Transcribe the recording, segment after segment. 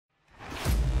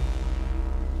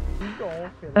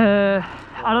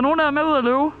Er der nogen, der er med ud at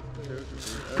løbe?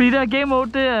 Fordi det her game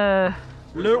mode, det er...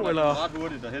 Løb eller?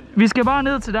 Vi skal bare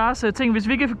ned til deres ting. Hvis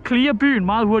vi kan clear byen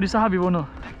meget hurtigt, så har vi vundet.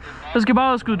 Så skal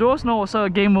bare skyde dåsen over, så er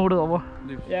game mode over.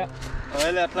 Ja. Og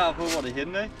alle er klar på, hvor det er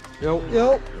henne, ikke?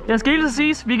 Jo. Jeg skal helt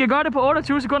sige, vi kan gøre det på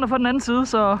 28 sekunder fra den anden side,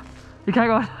 så vi kan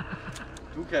godt.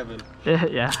 Du kan vel?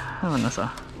 Ja, men altså.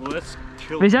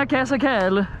 Hvis jeg kan, så kan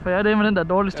alle. For jeg er det med den der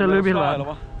dårligste til at løbe i hele verden.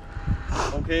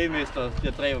 Okay, mester.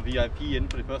 Jeg dræber VIP inden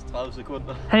for de første 30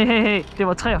 sekunder. Hey. Det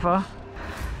var 43.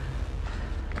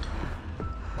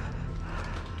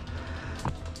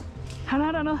 Han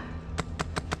er dernede.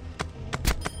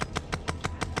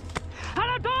 Han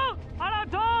er død! Han er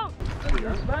død!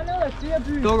 Bare ned og siger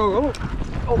byen. Go.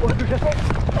 Du kan få.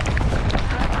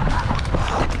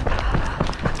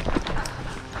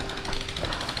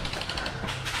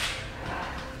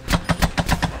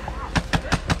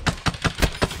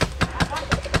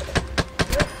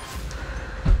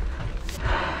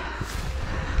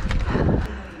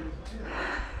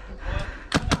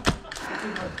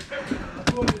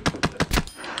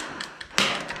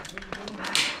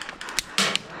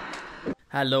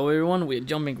 Hello everyone, we're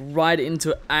jumping right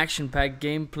into action-packed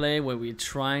gameplay where we're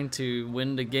trying to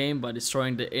win the game by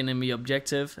destroying the enemy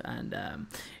objective, and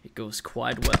it goes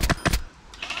quite well.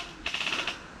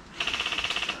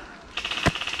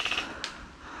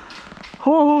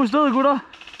 Sted, gutter!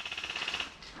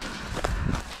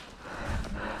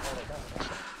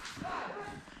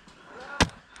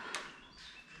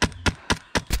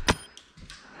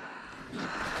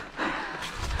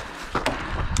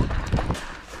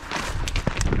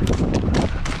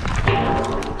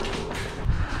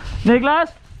 Niklas,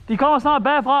 de kommer snart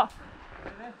bagfra.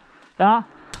 Ja, lad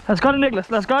os gøre det, Niklas.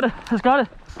 Lad os gøre det.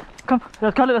 Kom, lad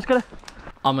os gøre det.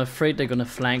 I'm afraid they're gonna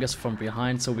flank us from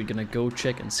behind, so we're gonna go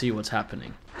check and see what's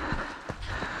happening.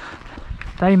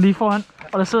 Der er en lige foran,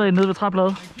 og der sidder en nede ved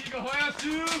træpladet.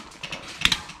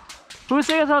 Husk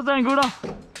sikkerhedsafstanden, gutter.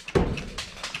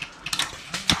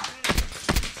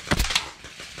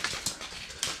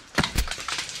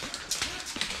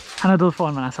 Han er død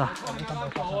foran, men altså.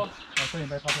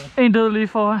 En død lige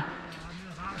foran.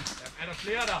 Er der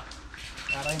flere der?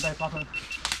 Ja, der er en bag træpladen.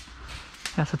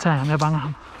 Ja, så tager jeg ham. Jeg banger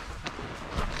ham.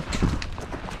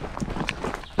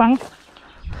 Bang!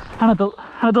 Han er død.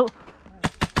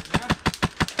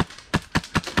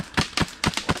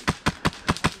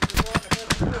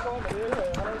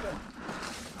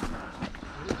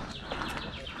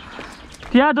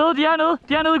 De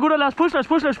er nede, gutter. Lad os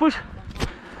push.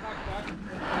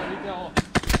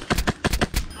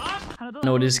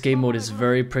 No, this game mode is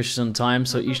very precious on time,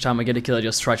 so each time I get a kill I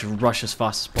just try to rush as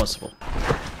fast as possible.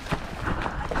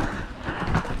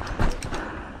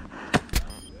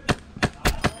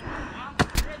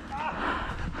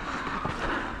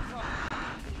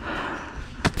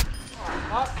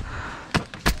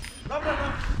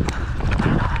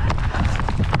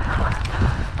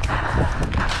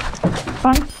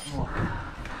 Bang!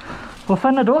 Hvor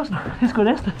fanden er dåsen? Det er sgu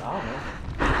næste.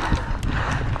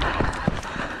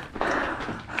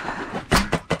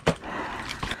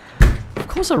 Of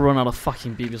course I run out of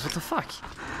fucking BBs, what the fuck?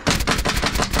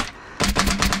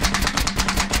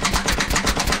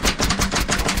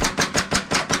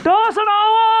 Dåsen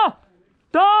over!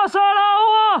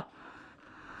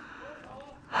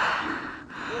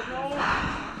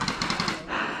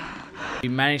 We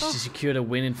managed to secure the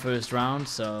win in first round,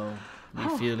 so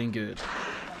we're feeling good.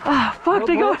 Fuck,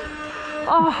 det er godt!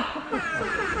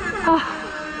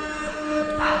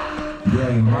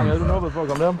 Hvor mange havde du nåbet for at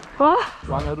komme der? Hvad?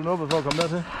 Hvor mange havde du nåbet for at komme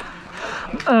dertil?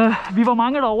 Vi var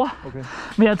mange derovre. Okay.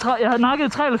 Men jeg havde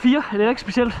nakket 3 eller 4. Det er ikke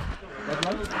specielt.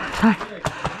 Nej.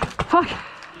 Fuck.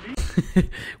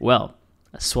 Well,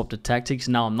 I swapped the tactics.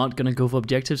 Now I'm not gonna go for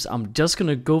objectives. I'm just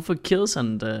gonna go for kills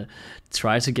and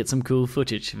try to get some cool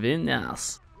footage.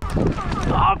 Vinjas.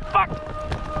 Oh, fuck!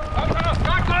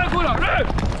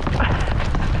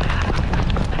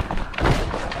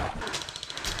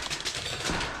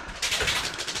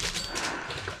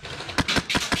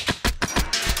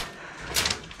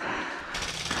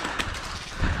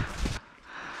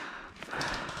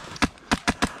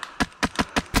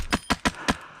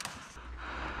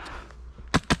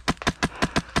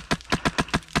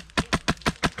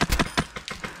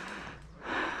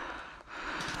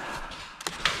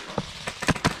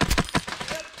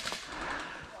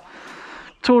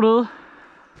 To døde.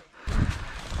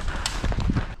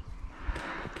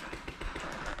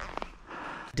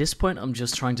 At this point, I'm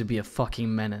just trying to be a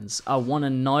fucking menace. I want to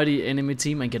annoy the enemy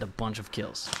team and get a bunch of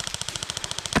kills.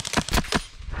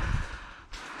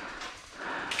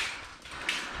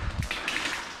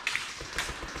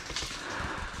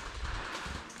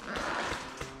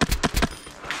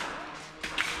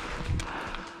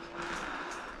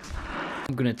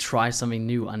 I'm gonna try something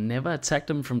new. I never attacked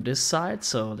them from this side,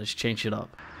 so let's change it up.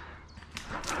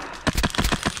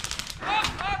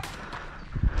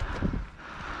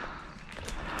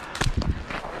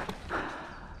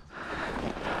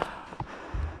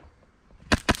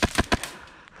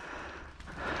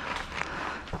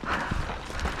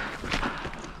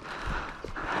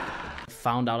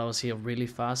 Found out I was here really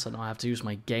fast, so now I have to use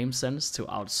my game sense to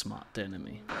outsmart the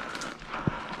enemy.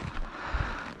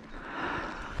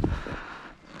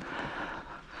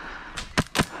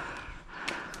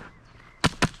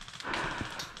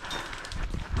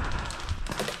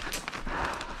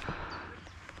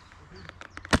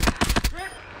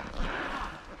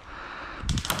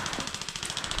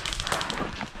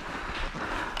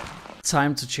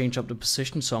 Time to change up the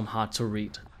position so I'm hard to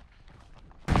read.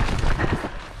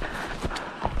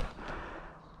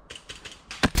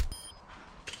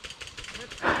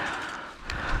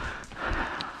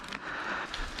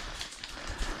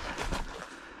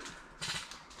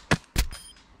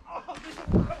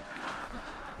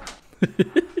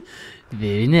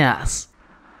 Very nice.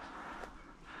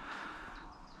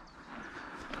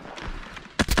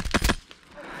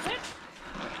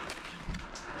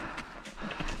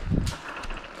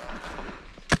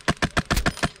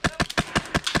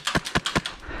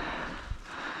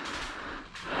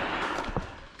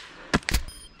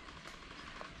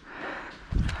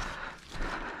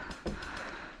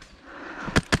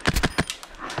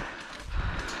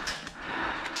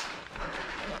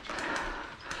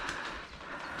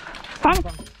 Fang!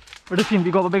 Og det er fint,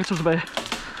 vi går på begge to tilbage.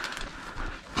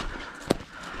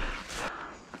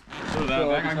 Så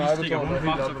hver gang vi stikker hunden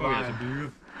frem, så får vi altså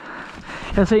bygge.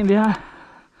 Jeg ser en lige her.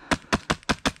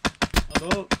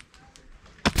 Hallo?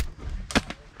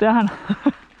 Det er han.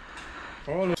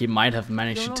 He might have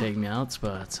managed to take me out,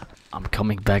 but I'm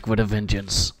coming back with a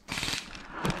vengeance.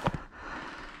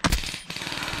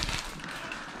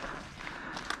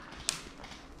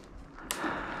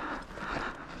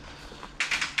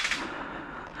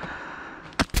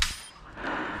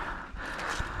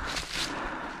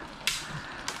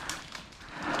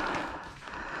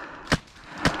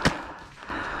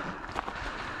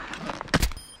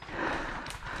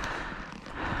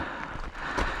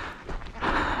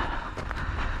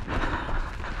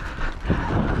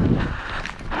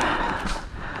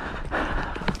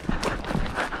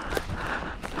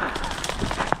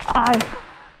 Ej.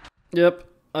 Yep,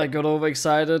 I got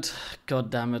overexcited.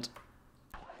 God damn it.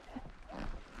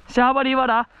 Shabba de var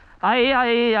der. Ej,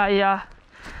 ej, ej, ej.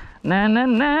 Na na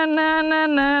na na na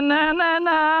na na na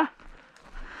na.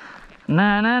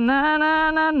 Na na na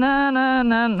na na na na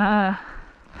na na.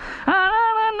 Na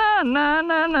na na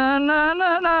na na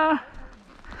na na.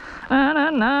 Na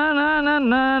na na na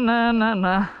na na na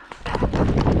na.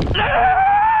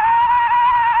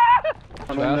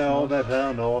 Der er nogen derovre bag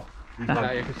pladeren derovre. Ja,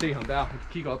 jeg kan se ham der. Han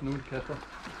kigger op nu, Kasper.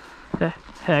 Ja,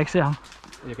 jeg ikke se ham.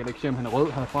 Jeg kan ikke se, om han er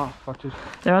rød herfra, faktisk.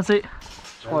 Jeg kan se.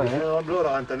 Tror jeg. Ja, blå,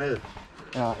 der rent derned.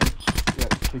 Ja, jeg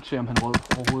kan ikke se, om han er rød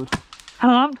overhovedet. Han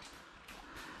er ramt.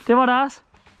 Det var deres.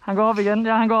 Han går op igen.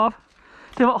 Ja, han går op.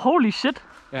 Det var holy shit.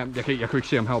 Ja, jeg kunne ikke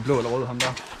se, om han var blå eller rød, ham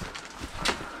der.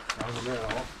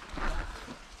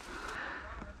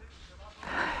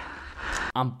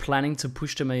 I'm planning to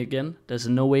push them again. There's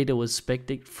no way they will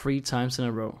expect it 3 times in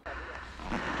a row.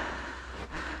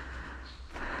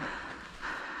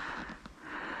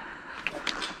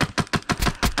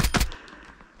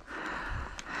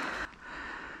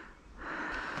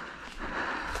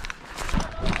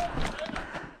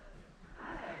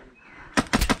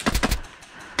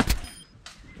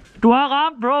 Du har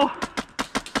ramt, bro.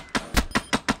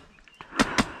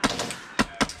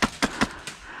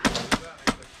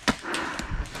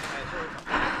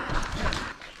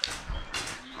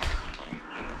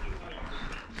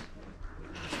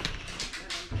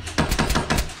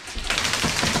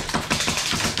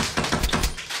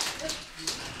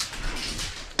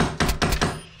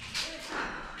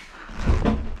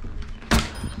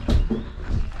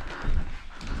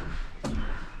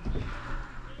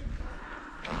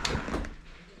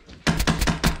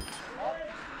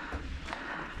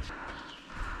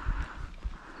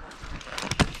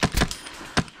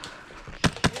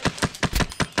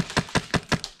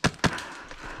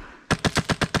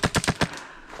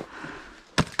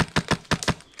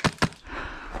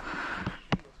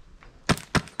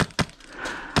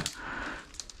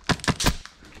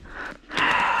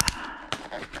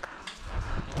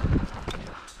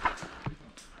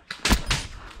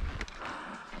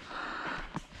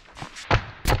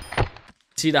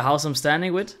 See the house I'm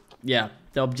standing with? Yeah,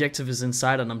 the objective is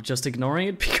inside and I'm just ignoring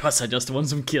it because I just want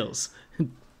some kills.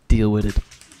 Deal with it.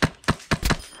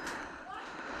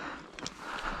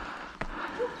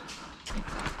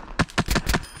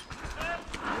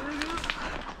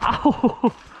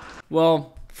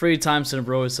 Well, 3 times in a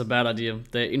row is a bad idea.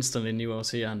 They instantly knew I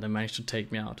was here and they managed to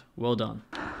take me out. Well done.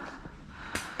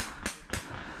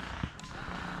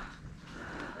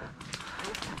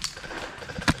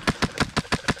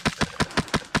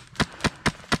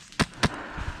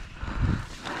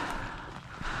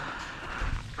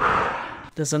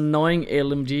 There's an annoying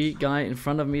LMG guy in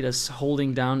front of me that's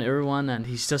holding down everyone, and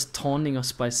he's just taunting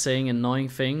us by saying annoying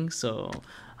things, so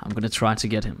I'm gonna try to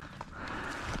get him.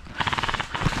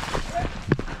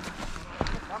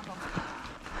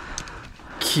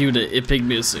 Cue the epic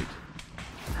music.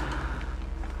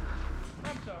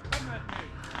 Kom så, kom med nu.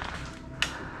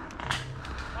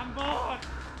 Ombord!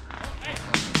 Hej!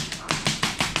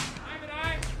 Hej med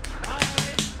dig! Hej!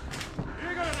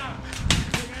 Hygger du dig?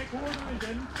 Jeg kan ikke hovedet ud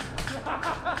igen.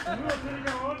 Nu er det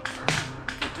ikke ondt.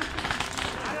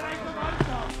 Nej, det er ikke så godt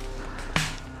så.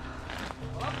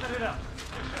 Hold op med det der.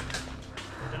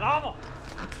 Det larmer.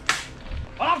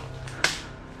 Hold op!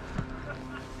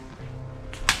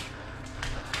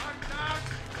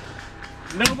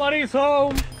 Nobody's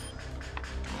home!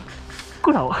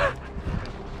 Goddag.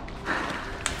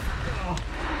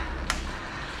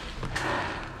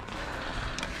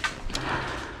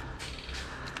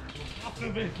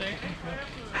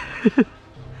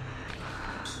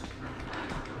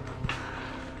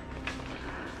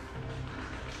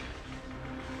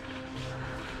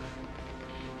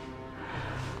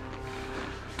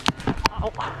 Au.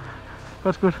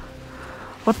 That's good.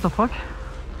 What the fuck?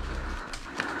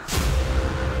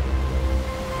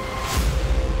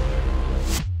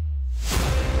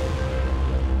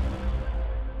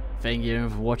 Thank you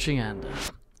for watching and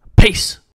peace!